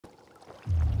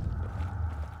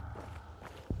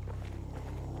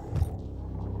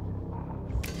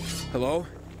Hello?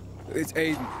 It's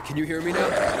Aiden. Can you hear me now?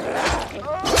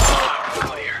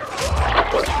 Clear.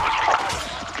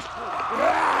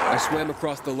 I swam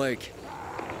across the lake.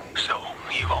 So,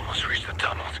 you've almost reached the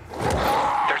tunnels.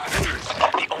 There's an entrance.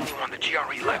 The only one the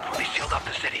GRE left when they sealed off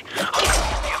the city. I'll come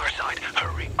from the other side.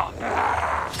 Hurry up.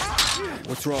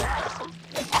 What's wrong?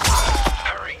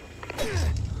 Hurry.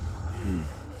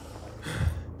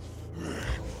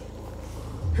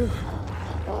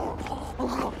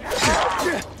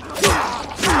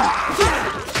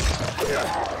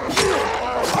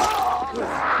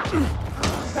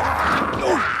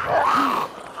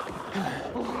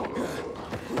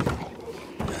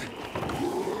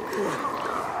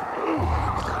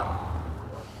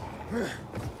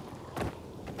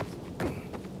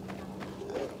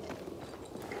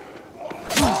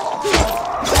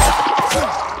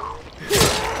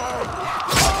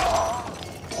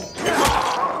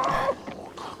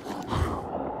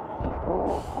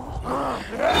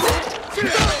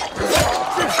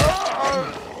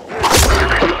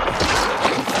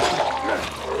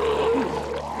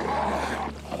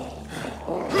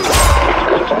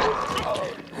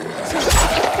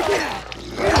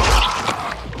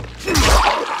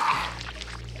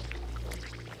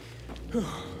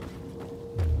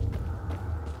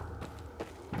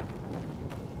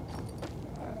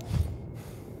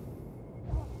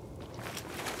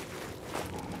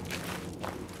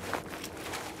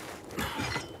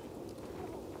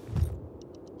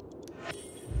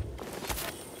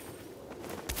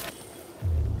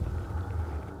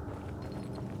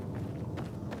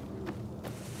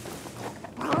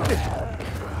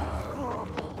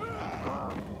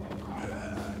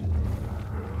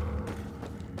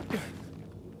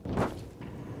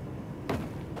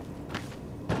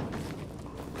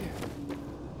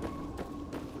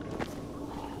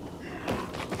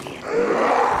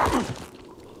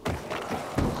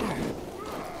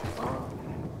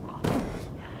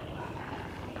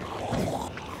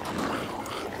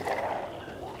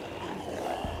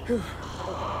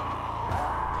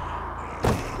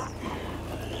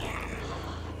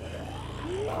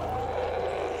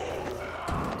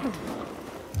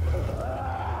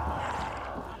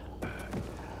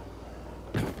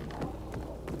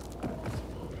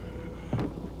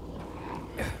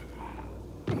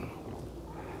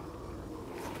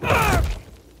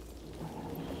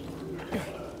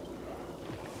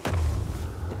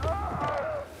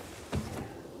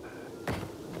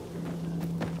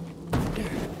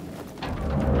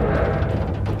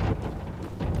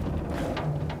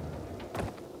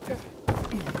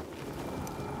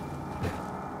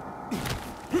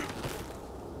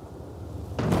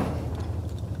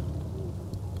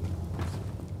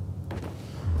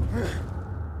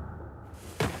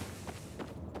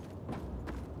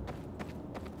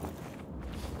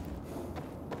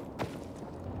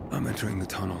 I'm entering the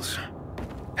tunnels.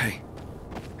 Hey,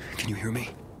 can you hear me?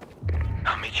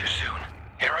 I'll meet you soon.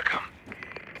 Here I come.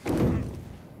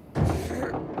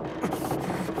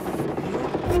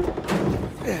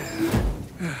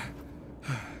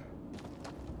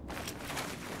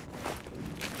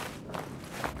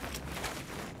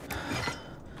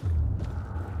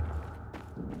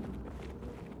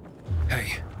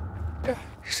 Hey,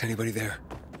 is anybody there?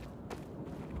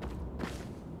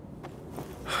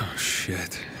 Oh,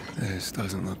 shit. This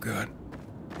doesn't look good.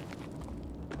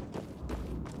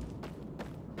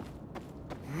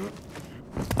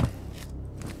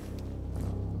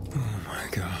 Oh my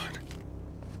God.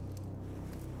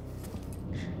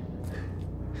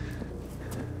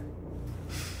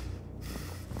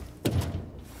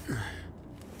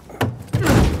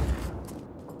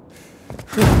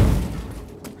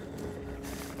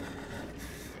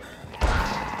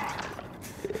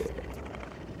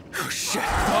 Oh shit.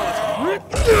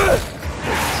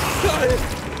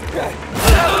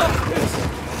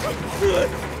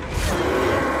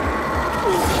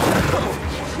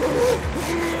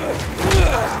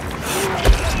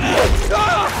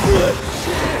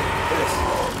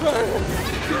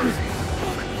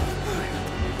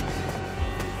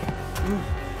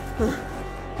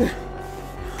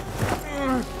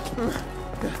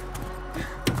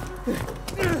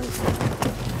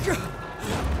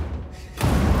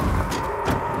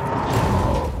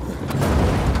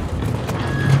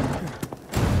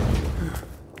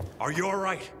 Are you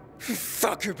alright?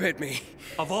 Fucker bit me.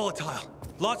 A volatile.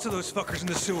 Lots of those fuckers in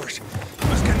the sewers.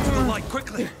 Let's get into the light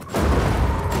quickly.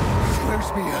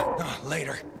 Where's Mia?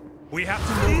 Later. We have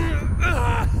to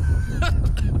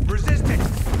move. Resist it.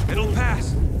 It'll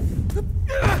pass.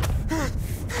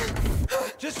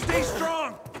 Just stay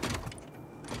strong.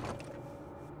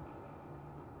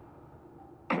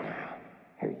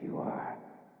 Here you are.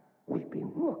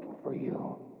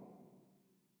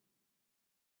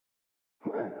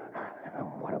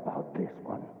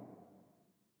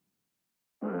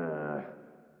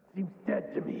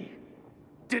 dead to me.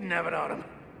 Didn't have it on him.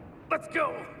 Let's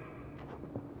go!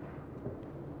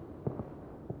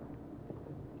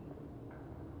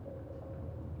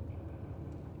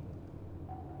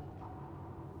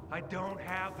 I don't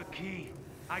have the key.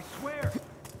 I swear.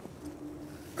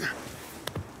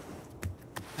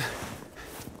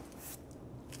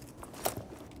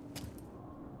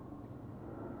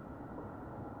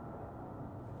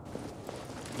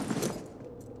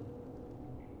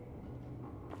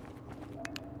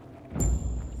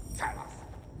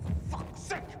 Fuck's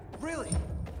sake! Really?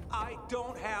 I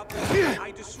don't have the key.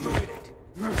 I destroyed it.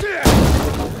 I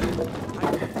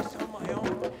did this on my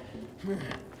own.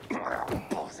 I'm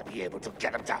supposed to be able to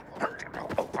get him to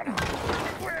open up.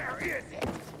 Where is it?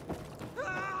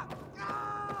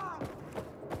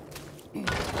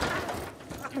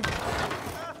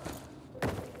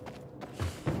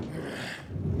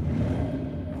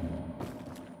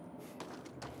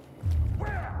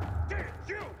 Where did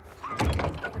you?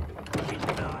 Keep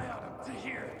an eye on him to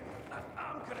here.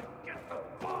 I'm gonna get the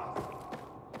boss.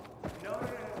 No.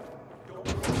 Don't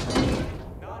worry.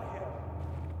 Not him.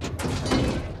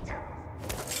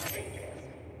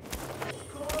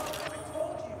 Come on, I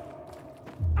told you.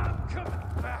 I'm coming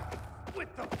back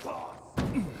with the boss.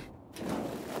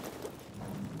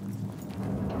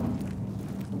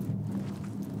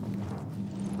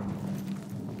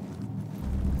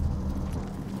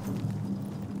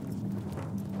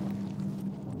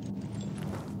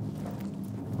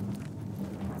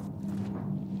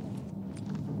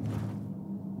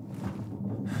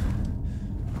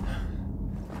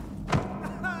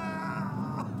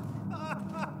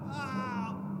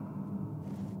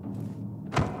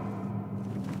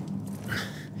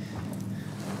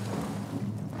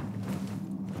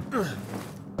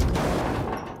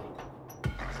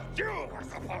 You were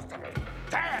supposed to be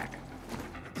dead.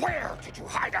 Where did you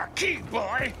hide our key,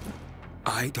 boy?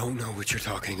 I don't know what you're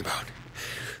talking about.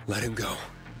 Let him go.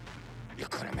 You're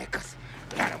gonna make us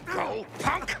let him go,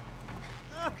 punk?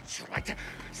 I'd sure like to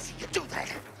see you do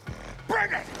that.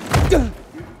 Bring it!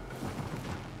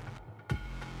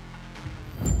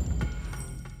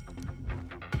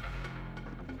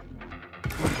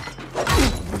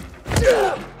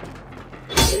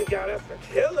 We got us a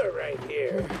killer right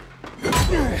here.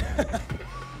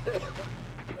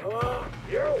 Oh,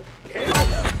 you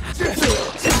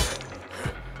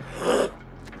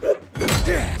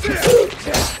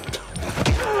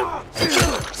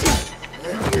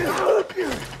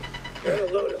Get a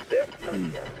load of this.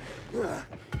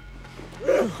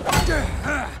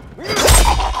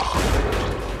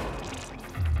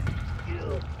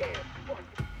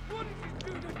 What did you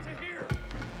do to here?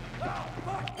 Oh,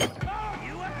 fuck! Oh,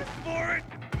 you asked for it!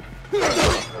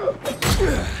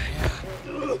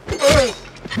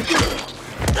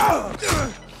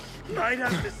 Might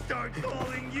have to start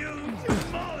calling you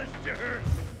Demolisher.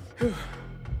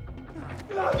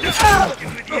 Just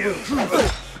fucking with you.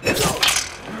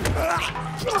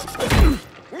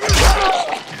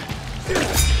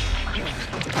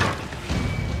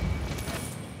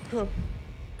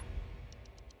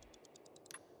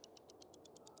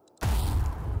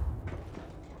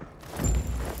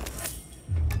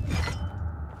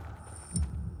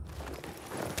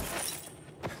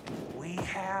 We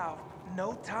have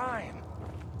no time.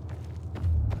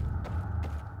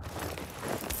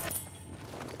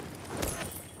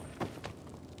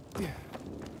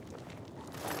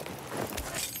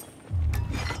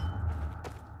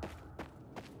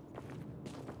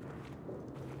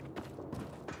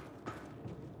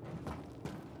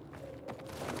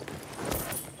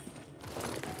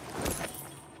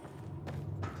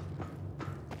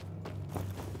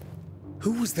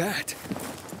 Who was that?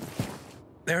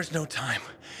 There's no time.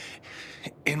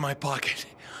 In my pocket.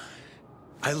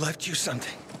 I left you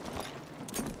something.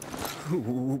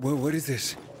 What is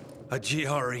this? A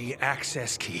GRE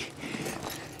access key.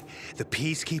 The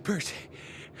Peacekeepers,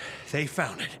 they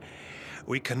found it.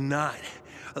 We cannot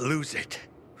lose it.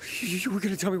 You were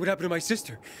gonna tell me what happened to my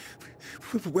sister.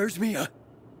 Where's Mia?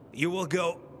 You will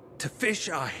go to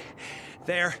Fisheye.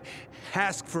 There,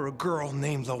 ask for a girl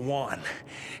named Lawan.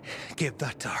 Give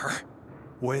that to her.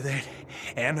 With it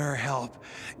and her help,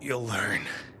 you'll learn.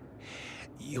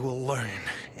 You will learn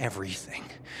everything.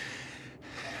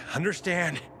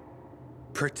 Understand?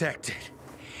 Protect it.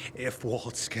 If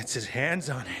Waltz gets his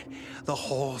hands on it, the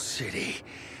whole city,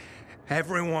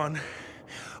 everyone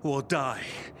will die.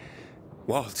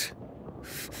 Waltz?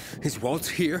 Is Waltz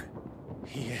here?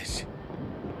 He is.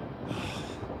 Oh,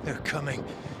 they're coming.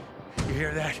 You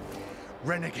hear that?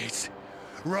 Renegades.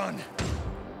 Run.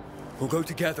 We'll go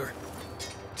together.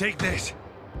 Take this.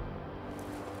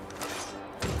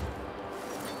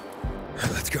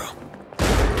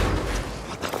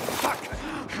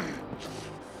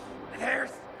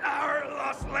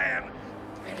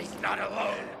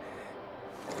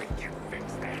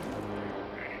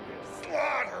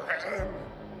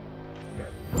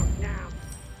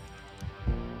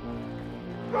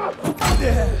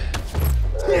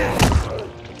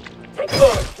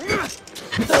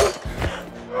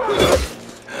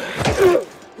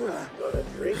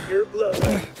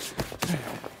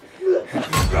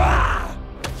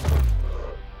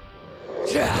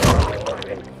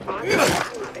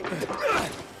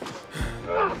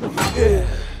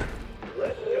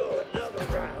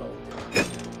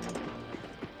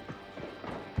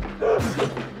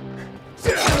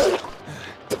 Will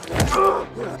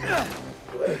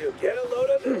you get a load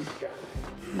of this guy?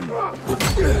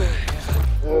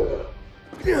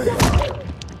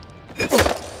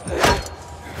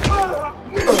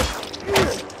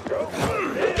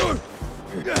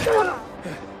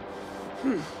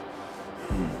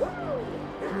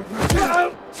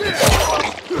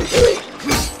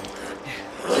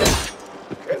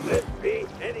 Could this be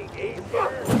any easier?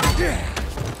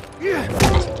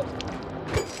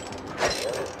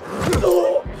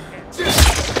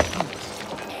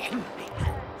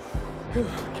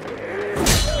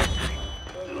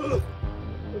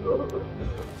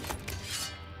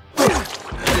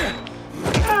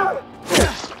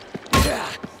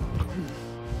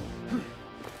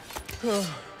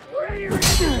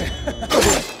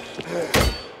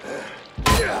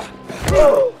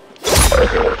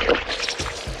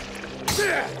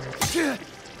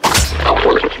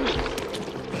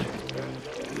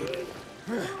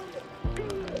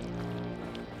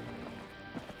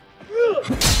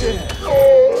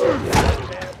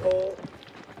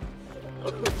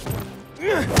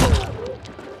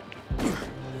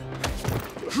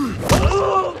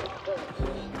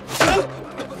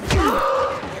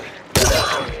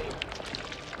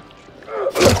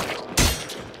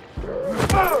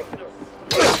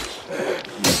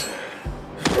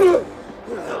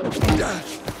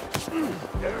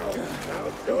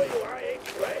 I'll show you I ain't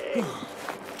playing.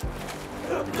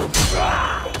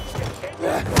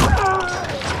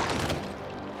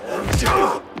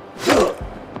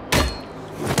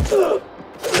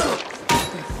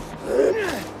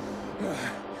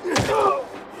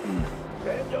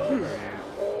 Bend over,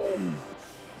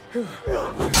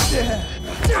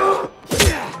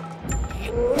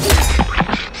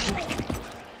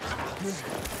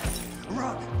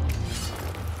 Run!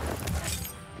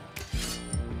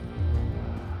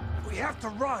 We have to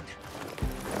run!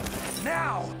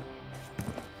 Now!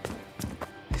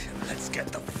 Let's get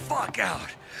the fuck out!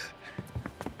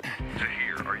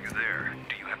 Zahir, are you there?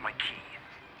 Do you have my key?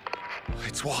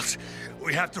 It's Walt.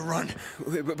 We have to run.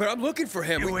 But I'm looking for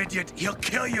him. You idiot! He'll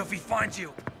kill you if he finds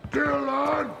you! Still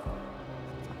on?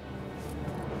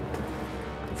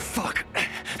 Fuck!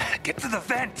 Get to the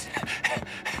vent!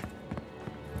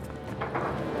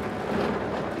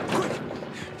 Quick!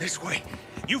 This way!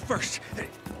 You first!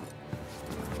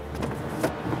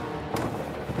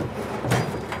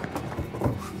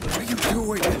 What are you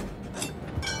doing?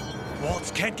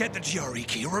 Waltz can't get the GRE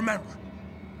key, remember?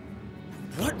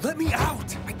 What? Let me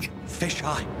out! Fish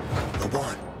eye. The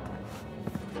one.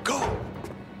 Go!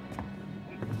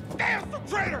 Damn the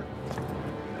traitor!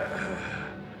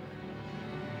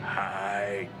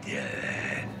 I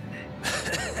did.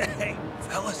 Hey,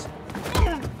 fellas.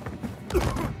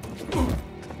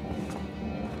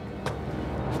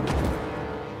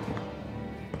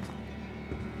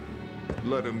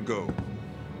 Let him go.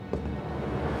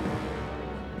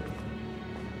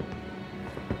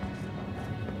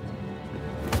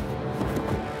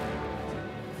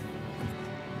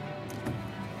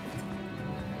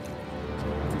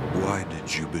 Why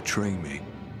did you betray me?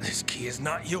 This key is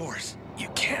not yours. You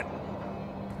can't.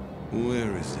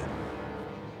 Where is it?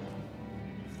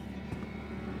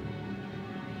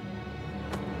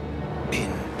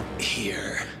 In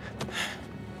here.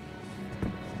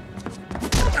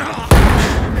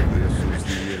 This was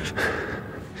the end.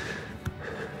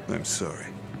 I'm sorry.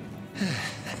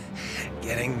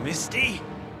 Getting misty?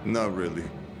 Not really.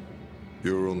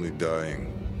 You're only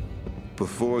dying.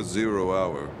 Before 0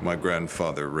 hour, my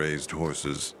grandfather raised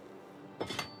horses.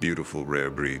 Beautiful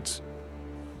rare breeds.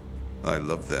 I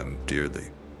love them dearly.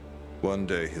 One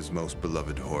day, his most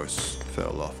beloved horse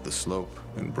fell off the slope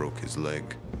and broke his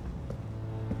leg.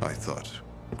 I thought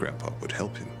Grandpa would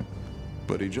help him,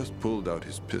 but he just pulled out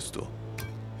his pistol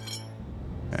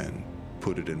and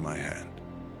put it in my hand.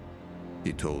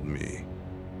 He told me,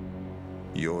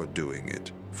 "You're doing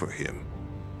it for him."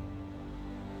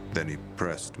 Then he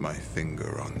pressed my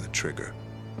finger on the trigger.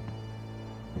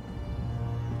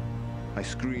 I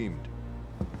screamed.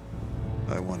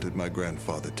 I wanted my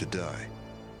grandfather to die.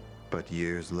 But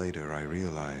years later, I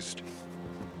realized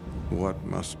what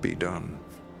must be done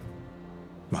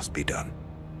must be done.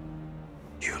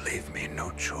 You leave me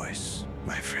no choice,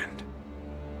 my friend.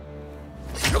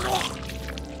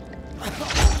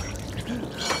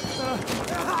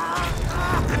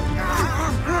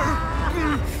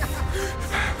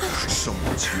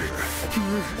 Someone's here.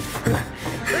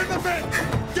 In the vent!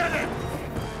 Get it!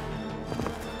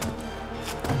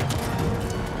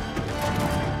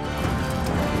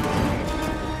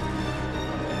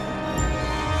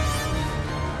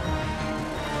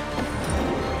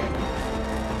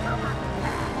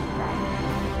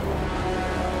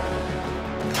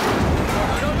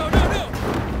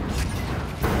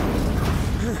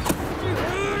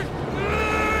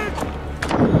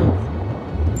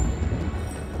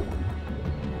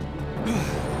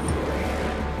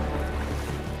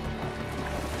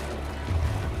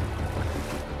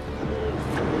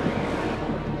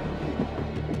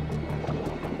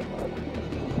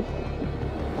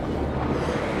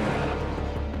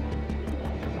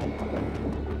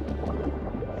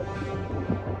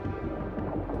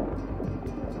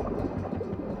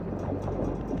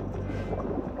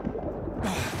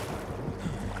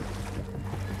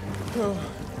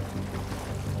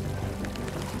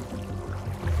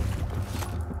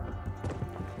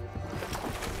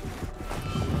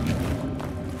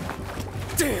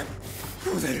 Damn!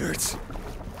 Oh, that hurts.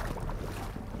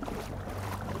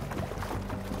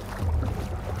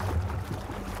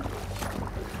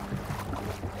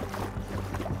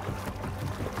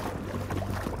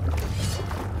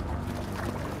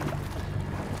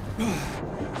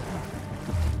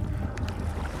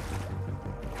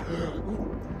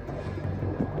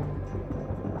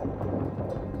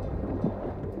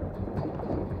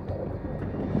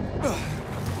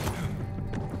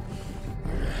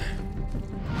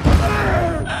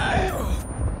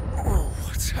 Oh,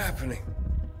 what's happening?